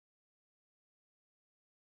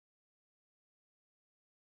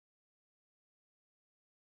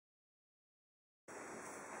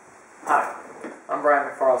Hi, I'm Brian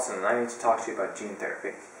McFarlson, and I need to talk to you about gene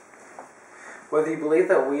therapy. Whether you believe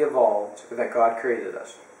that we evolved or that God created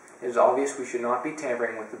us, it is obvious we should not be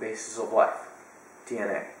tampering with the basis of life,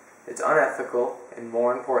 DNA. It's unethical, and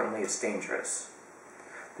more importantly, it's dangerous.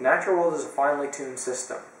 The natural world is a finely tuned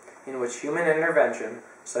system, in which human intervention,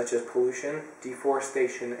 such as pollution,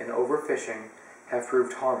 deforestation, and overfishing, have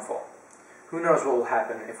proved harmful. Who knows what will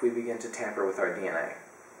happen if we begin to tamper with our DNA?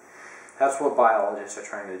 That's what biologists are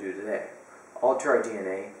trying to do today. Alter our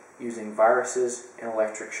DNA using viruses and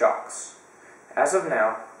electric shocks. As of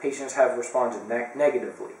now, patients have responded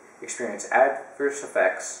negatively, experienced adverse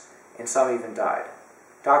effects, and some even died.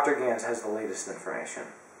 Dr. Gans has the latest information.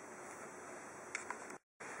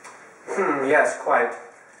 Yes, quite.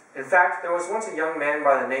 In fact, there was once a young man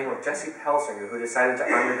by the name of Jesse Pelsinger who decided to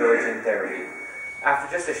undergo gene therapy.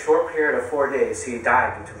 After just a short period of 4 days, he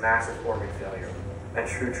died due to massive organ failure. A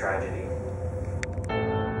true tragedy.